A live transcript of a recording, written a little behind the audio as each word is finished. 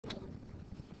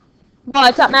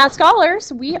What's up, Math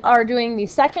Scholars? We are doing the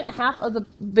second half of the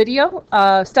video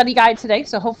study guide today,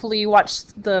 so hopefully you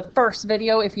watched the first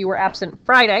video if you were absent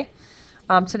Friday.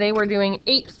 Today we're doing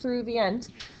 8 through the end.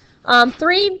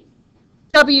 3w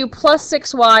plus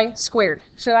 6y squared.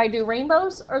 Should I do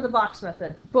rainbows or the box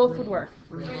method? Both would work.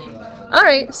 All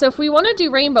right, so if we want to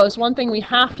do rainbows, one thing we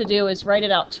have to do is write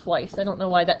it out twice. I don't know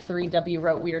why that 3w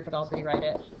wrote weird, but I'll rewrite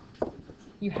it.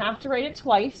 You have to write it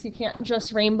twice. You can't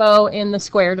just rainbow in the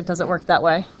squared. It doesn't work that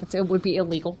way. It would be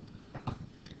illegal.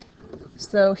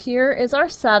 So here is our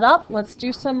setup. Let's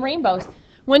do some rainbows.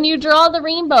 When you draw the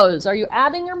rainbows, are you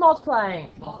adding or multiplying?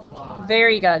 Multiplying.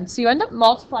 Very good. So you end up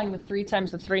multiplying the 3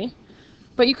 times the 3.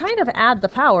 But you kind of add the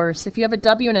powers. If you have a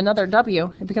w and another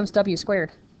w, it becomes w squared.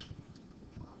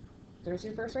 There's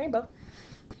your first rainbow.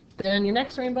 Then your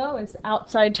next rainbow is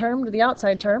outside term to the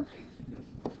outside term.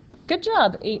 Good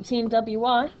job,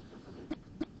 18wy.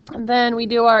 And then we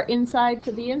do our inside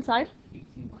to the inside.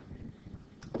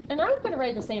 And I'm going to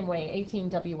write the same way,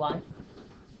 18wy.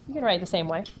 You can write the same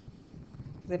way.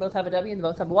 They both have a w and they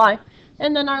both have a y.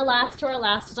 And then our last to our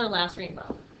last is our last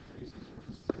rainbow.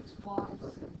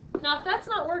 Now, if that's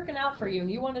not working out for you and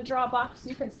you want to draw a box,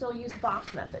 you can still use the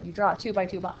box method. You draw a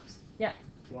 2x2 box. Yeah.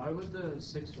 Why would the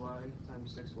 6y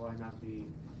times 6y not be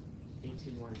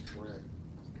 18y squared?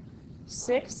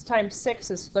 6 times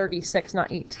 6 is 36, not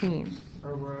 18.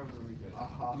 Or wherever we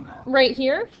go. Right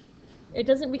here, it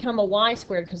doesn't become a y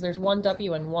squared because there's one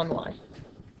w and one y.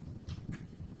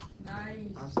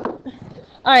 Nice. All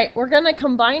right, we're going to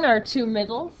combine our two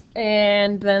middles,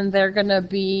 and then they're going to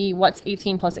be, what's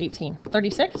 18 plus 18?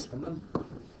 36?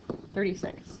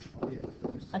 36.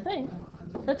 I think.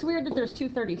 That's weird that there's two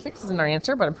 36s in our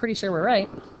answer, but I'm pretty sure we're right.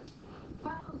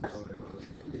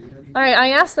 All right, I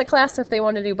asked the class if they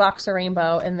want to do box or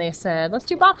rainbow, and they said, let's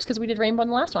do box because we did rainbow in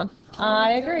the last one.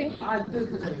 I agree.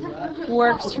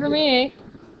 Works for me.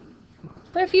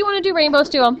 But if you want to do rainbows,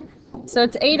 do them. So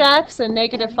it's 8x and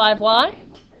negative 5y,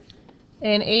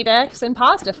 and 8x and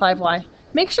positive 5y.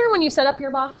 Make sure when you set up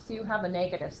your box, you have a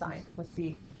negative sign with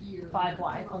the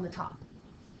 5y on the top.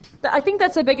 I think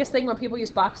that's the biggest thing when people use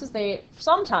boxes. They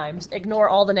sometimes ignore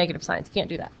all the negative signs. Can't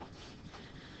do that.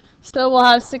 So we'll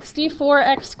have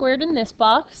 64x squared in this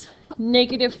box,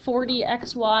 negative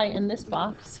 40xy in this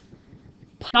box,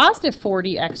 positive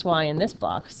 40xy in this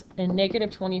box, and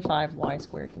negative 25y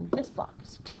squared in this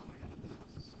box.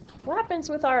 What happens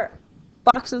with our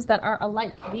boxes that are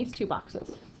alike, these two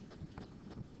boxes?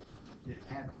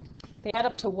 They add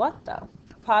up to what, though?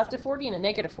 A positive 40 and a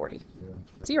negative 40.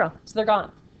 0. So they're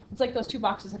gone. It's like those two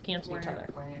boxes have canceled each other.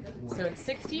 So it's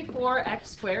 64x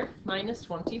squared minus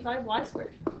 25y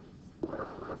squared.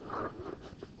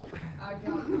 All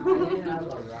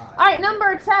right,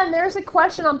 number 10, there's a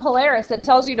question on Polaris that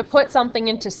tells you to put something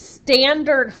into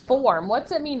standard form.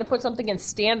 What's it mean to put something in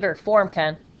standard form,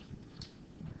 Ken?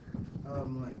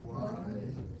 Like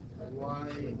y.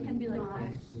 It can be like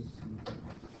y.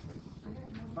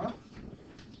 Huh?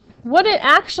 What it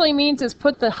actually means is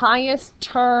put the highest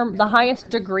term, the highest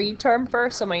degree term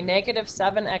first. So my negative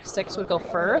 7x6 would go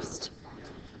first.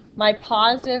 My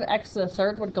positive x to the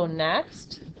third would go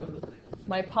next.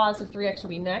 My positive 3x would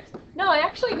be next. No, I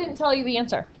actually didn't tell you the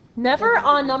answer. Never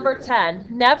on number 10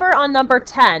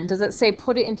 does it say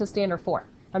put it into standard form.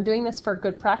 I'm doing this for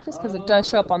good practice because it does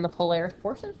show up on the Polaris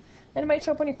portion, and it might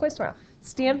show up on your quiz tomorrow.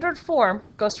 Standard form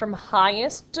goes from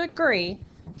highest degree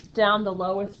down to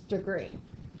lowest degree.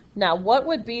 Now, what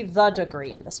would be the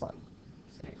degree in this one?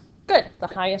 6. Good. The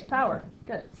highest power.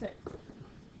 Good. 6.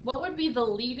 What would be the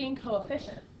leading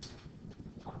coefficient?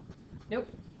 Nope.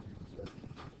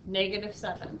 Negative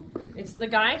 7. It's the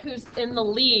guy who's in the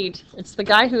lead. It's the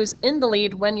guy who's in the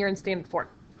lead when you're in standard form.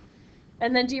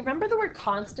 And then do you remember the word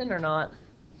constant or not?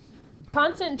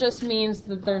 Constant just means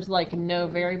that there's like no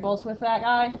variables with that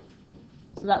guy.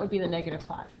 So that would be the negative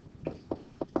 5.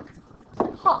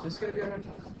 Huh. This is going to be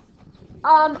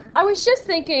on I was just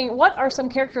thinking, what are some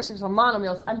characteristics of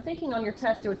monomials? I'm thinking on your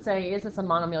test it would say, is this a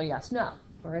monomial, yes, no?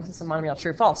 Or is this a monomial,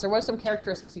 true, false? There were some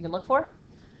characteristics you can look for.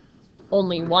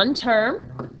 Only one term.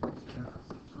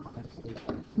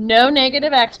 No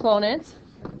negative exponents.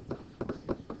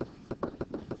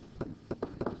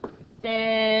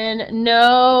 And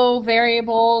no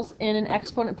variables in an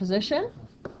exponent position.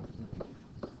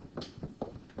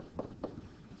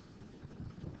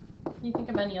 Can you think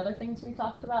of any other things we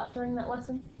talked about during that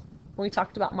lesson? When we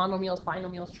talked about monomials,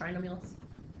 binomials, trinomials.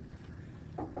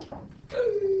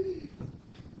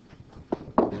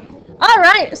 All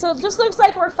right, so it just looks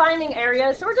like we're finding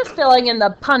areas. So we're just filling in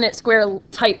the Punnett square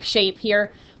type shape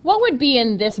here. What would be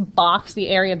in this box, the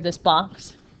area of this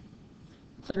box?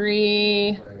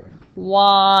 3,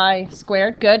 y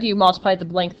squared. Good. You multiplied the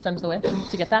length times the width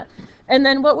to get that. And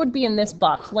then what would be in this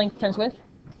box? Length times width?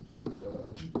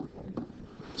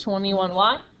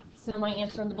 21y. So my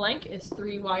answer in the blank is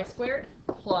 3y squared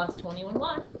plus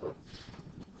 21y.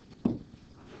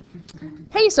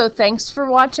 Hey, so thanks for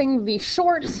watching the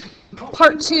short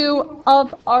part 2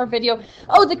 of our video.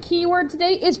 Oh, the key word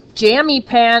today is jammy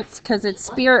pants, because it's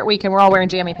Spirit Week and we're all wearing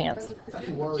jammy pants.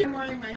 I'm wearing my